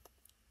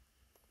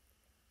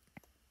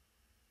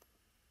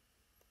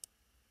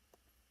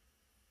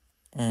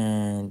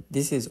 And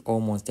this is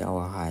almost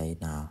our high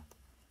now.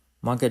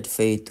 Market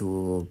failed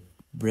to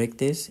break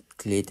this,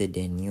 created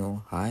a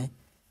new high,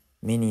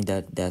 meaning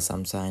that there are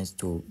some signs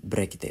to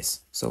break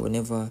this. So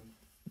whenever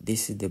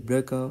this is the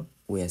breakout,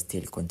 we are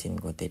still continuing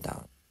to go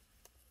down.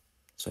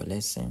 So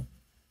let's see.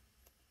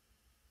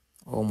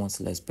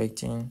 Almost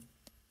expecting.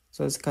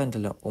 So it's kind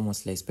of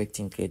almost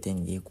expecting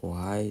creating equal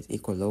highs,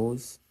 equal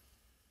lows.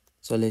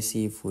 So let's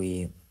see if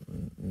we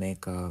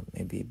make a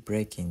maybe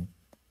breaking.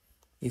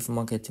 If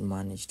market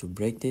manage to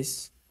break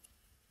this,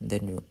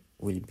 then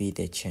will be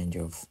the change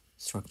of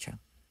structure.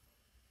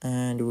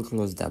 And we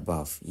closed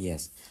above.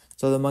 Yes,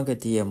 so the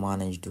market here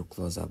managed to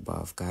close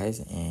above, guys.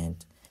 And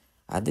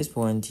at this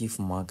point, if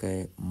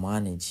market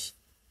manage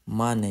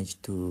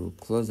to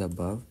close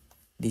above,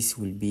 this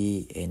will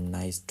be a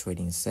nice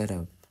trading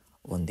setup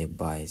on the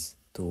buys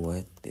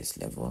toward this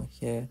level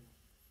here,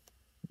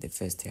 the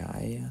first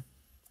higher.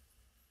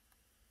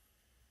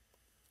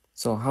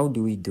 So how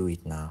do we do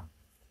it now?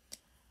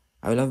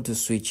 I will have to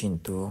switch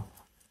into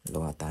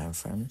lower time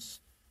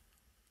frames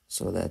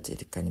so that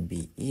it can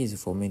be easy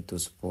for me to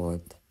spot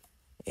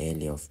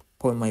area of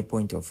my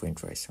point of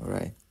interest. All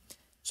right,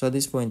 so at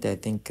this point I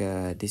think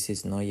this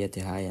is not yet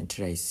a high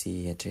until I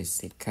see at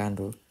least a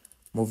candle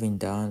moving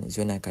down. Is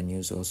when I can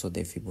use also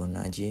the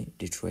Fibonacci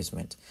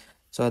retracement.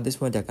 So at this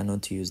point I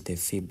cannot use the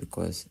Fib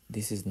because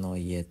this is not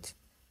yet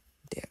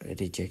the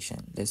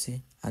rejection. Let's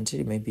see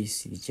until maybe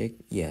it's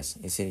rejected. Yes,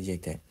 it's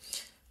rejected.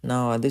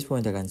 Now at this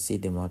point I can see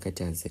the market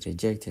has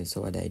rejected.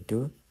 So what I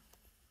do,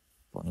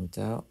 point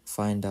out,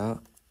 find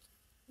out.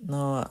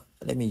 Now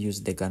let me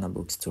use the Ghana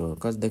books tool,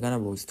 because the Ghana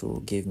books tool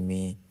gives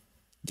me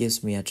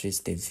at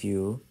least the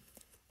view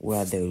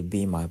where there will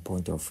be my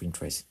point of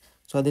interest.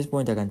 So at this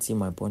point I can see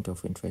my point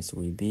of interest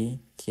will be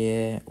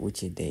here,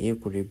 which is the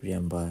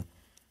equilibrium, but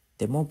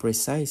the more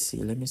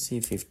precisely, let me see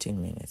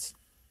 15 minutes.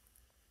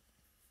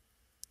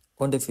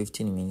 On the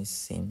 15 minutes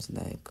seems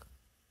like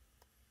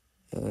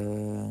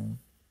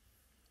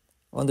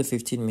on the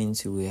 15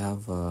 minutes we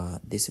have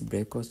this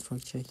breakout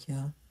structure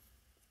here,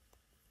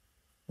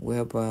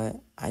 whereby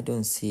I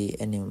don't see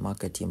any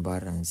market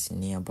imbalance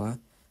nearby.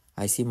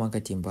 I see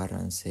market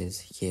imbalances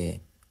here.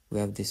 We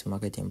have this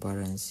market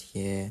imbalance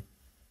here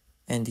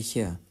and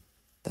here.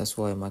 That's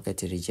why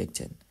market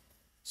rejected.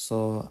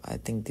 So I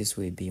think this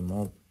will be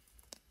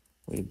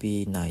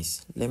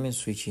nice. Let me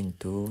switch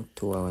into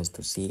 2 hours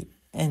to see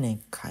any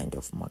kind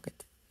of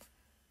market.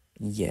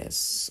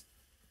 Yes.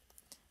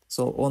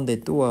 So on the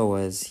 2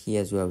 hours,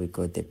 here's where we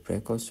got the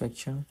breakout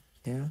structure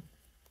here.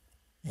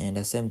 And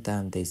at the same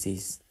time, there's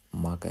this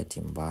market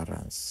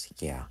imbalance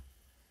here.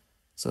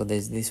 So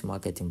there's this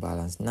market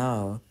imbalance.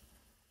 Now,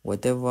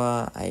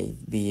 whatever I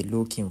be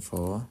looking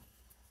for,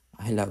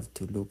 I love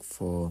to look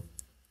for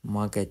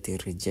market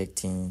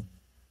rejecting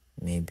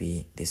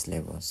maybe this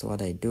level. So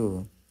what I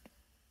do,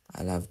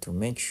 I love to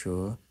make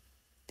sure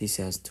this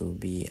has to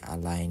be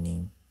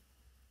aligning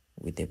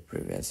with the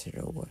previous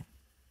lower.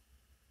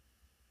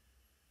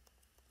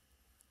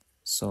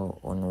 So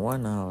on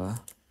 1 hour,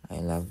 I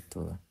love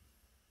to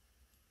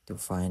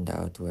find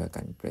out where I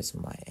can place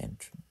my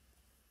entry.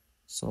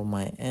 So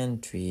my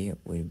entry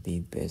will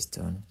be based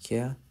on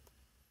here,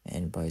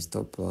 and by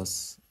stop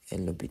loss a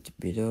little bit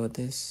below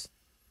this,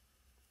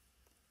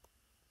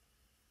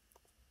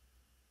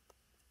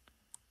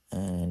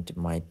 and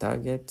my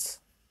target.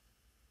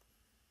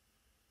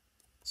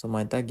 So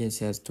my target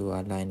has to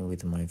align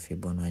with my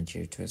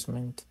Fibonacci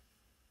retracement.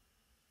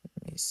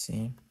 Let me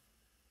see.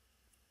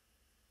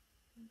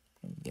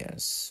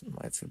 Yes,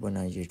 my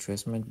Fibonacci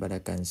retracement, but I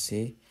can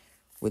see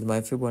with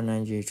my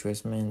Fibonacci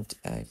retracement,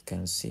 I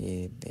can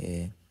see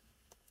the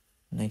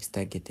next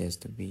target has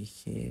to be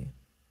here.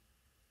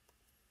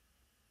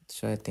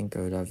 So I think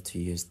I would have to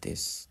use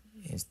this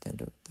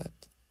instead of that.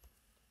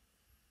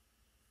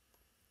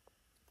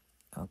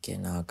 Okay,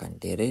 now I can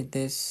delete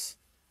this.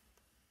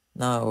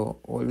 Now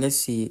let's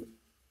see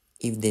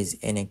if there's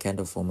any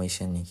kind of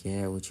formation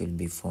here which will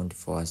be found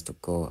for us to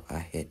go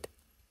ahead.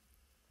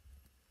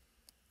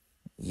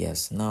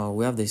 Yes, now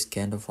we have this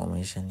candle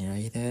formation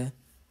right there,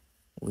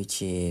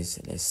 which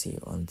is, let's see,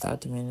 on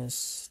 30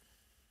 minutes.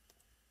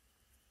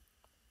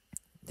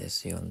 Let's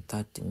see, on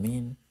 30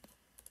 min.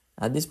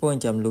 At this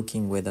point, I'm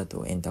looking whether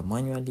to enter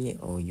manually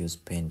or use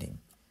pending.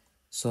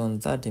 So on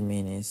 30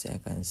 minutes, I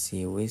can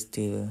see we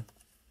still,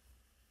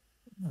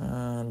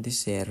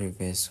 this is a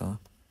reversal.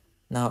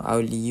 Now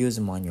I'll use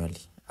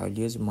manually. I'll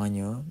use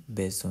manual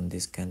based on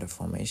this kind of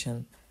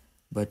formation,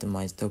 but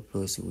my stop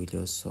loss will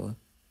also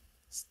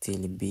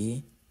still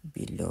be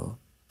below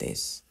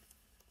this.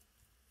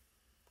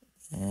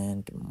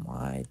 And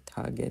my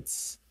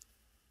targets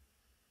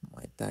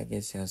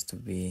has to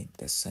be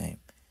the same.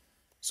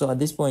 So at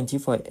this point,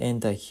 if I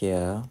enter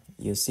here,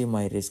 you see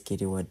my risk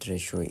reward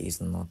ratio is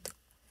not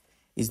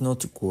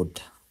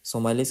good. So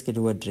my risk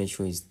reward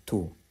ratio is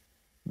 2,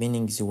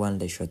 meaning it's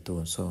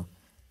 1:2. So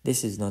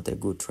this is not a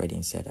good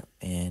trading setup,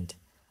 and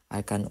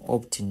I can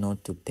opt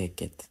not to take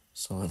it.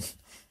 So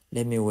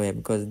let me wait,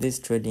 because this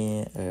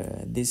trading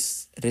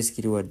this risk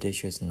reward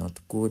ratio is not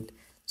good.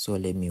 So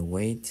let me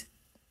wait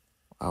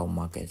how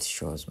market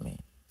shows me.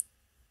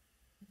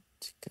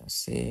 You can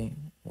see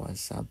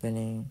what's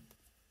happening,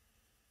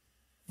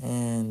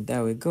 and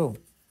there we go.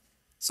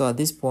 So at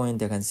this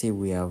point, I can see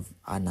we have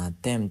an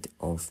attempt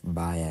of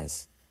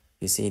buyers.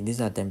 You see this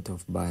attempt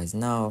of buyers.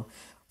 Now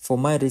for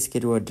my risk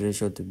reward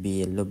ratio to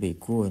be a little bit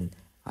good,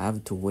 I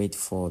have to wait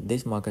for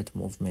this market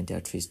movement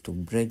at least to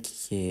break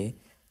here,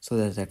 so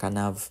that I can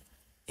have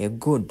a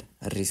good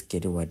risk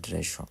reward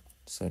ratio.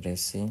 So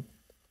let's see,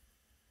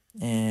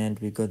 and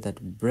we got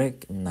that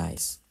break.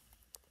 Nice.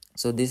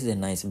 So this is a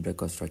nice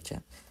breakout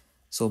structure.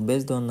 So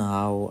based on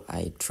how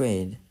I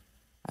trade,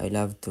 I will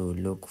have to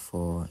look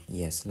for,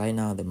 yes, right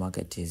now the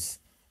market is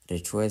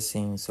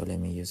retracing. So let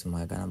me use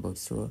my Ghana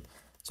box tool.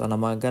 So on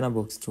my Ghana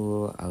box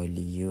tool, I will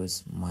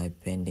use my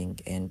pending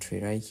entry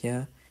right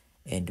here,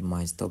 and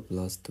my stop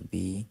loss to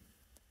be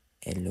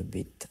a little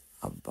bit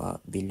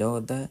above, below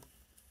that,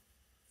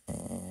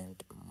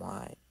 and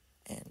my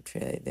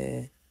entry right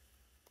there,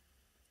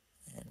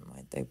 and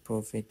my take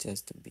profit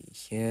just to be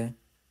here.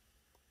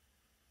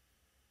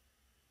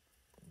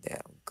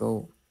 There we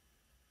go.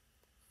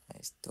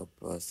 My stop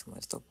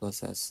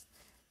losses.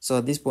 So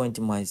at this point,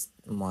 my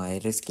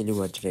risk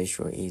reward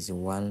ratio is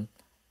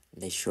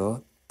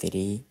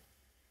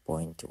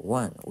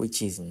 1:3.1,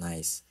 which is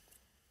nice.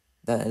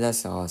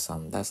 That's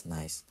awesome. That's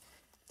nice.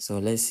 So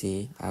let's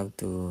see. I have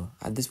to,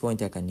 at this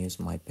point, I can use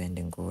my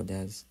pending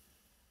orders.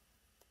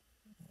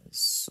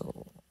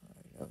 So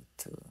I have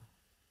to,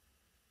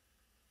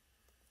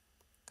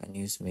 can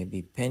use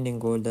maybe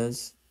pending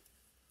orders,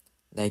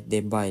 like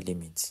the buy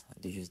limits. I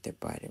have to use the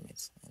buy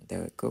limits, and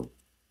there we go.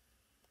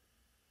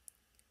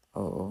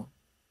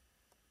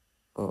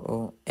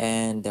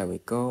 And there we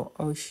go.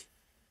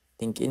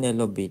 Thinking a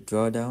little bit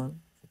drawdown,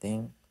 I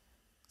think.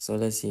 So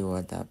let's see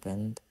what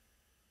happened.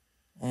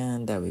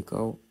 And there we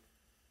go.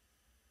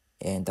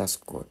 And that's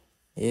good.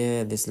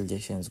 Yeah, this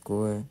suggestion is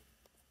good.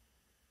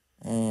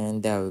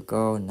 And there we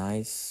go.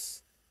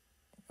 Nice.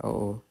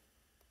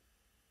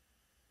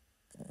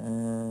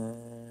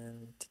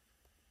 And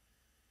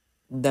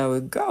there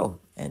we go.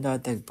 And our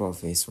take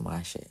profit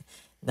smash it.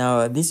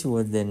 Now this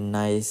was the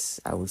nice,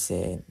 I would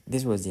say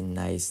this was a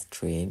nice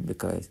trade,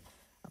 because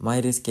my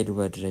risk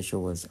reward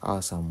ratio was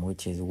awesome,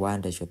 which is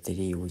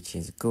 1:3, which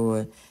is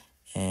good.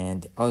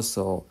 And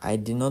also I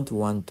did not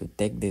want to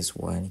take this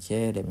one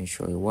here. Let me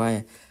show you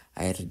why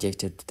I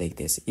rejected to take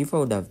this. If I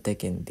would have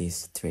taken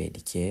this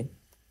trade here,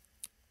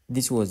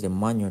 this was a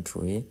manual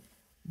trade,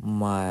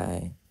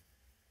 my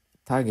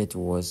target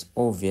was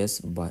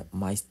obvious, but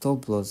my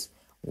stop loss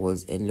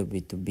was a little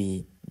bit to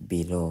be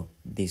below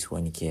this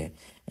one here.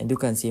 And you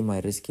can see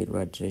my risk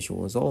reward ratio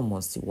was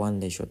almost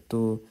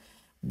 1:2,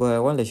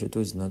 but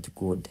 1:2 is not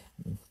good,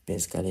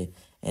 basically.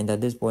 And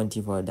at this point,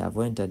 if I would have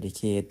entered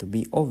here, to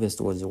be obvious,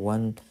 was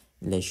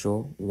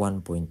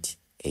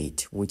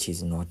 1:1.8, which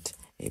is not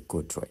a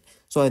good trade.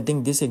 So I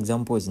think this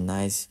example is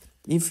nice.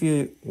 If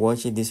you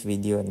watch this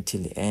video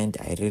until the end,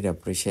 I really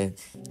appreciate.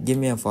 Give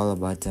me a follow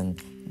button,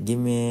 give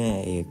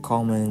me a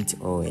comment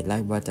or a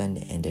like button,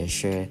 and a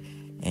share,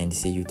 and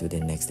see you to the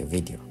next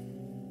video.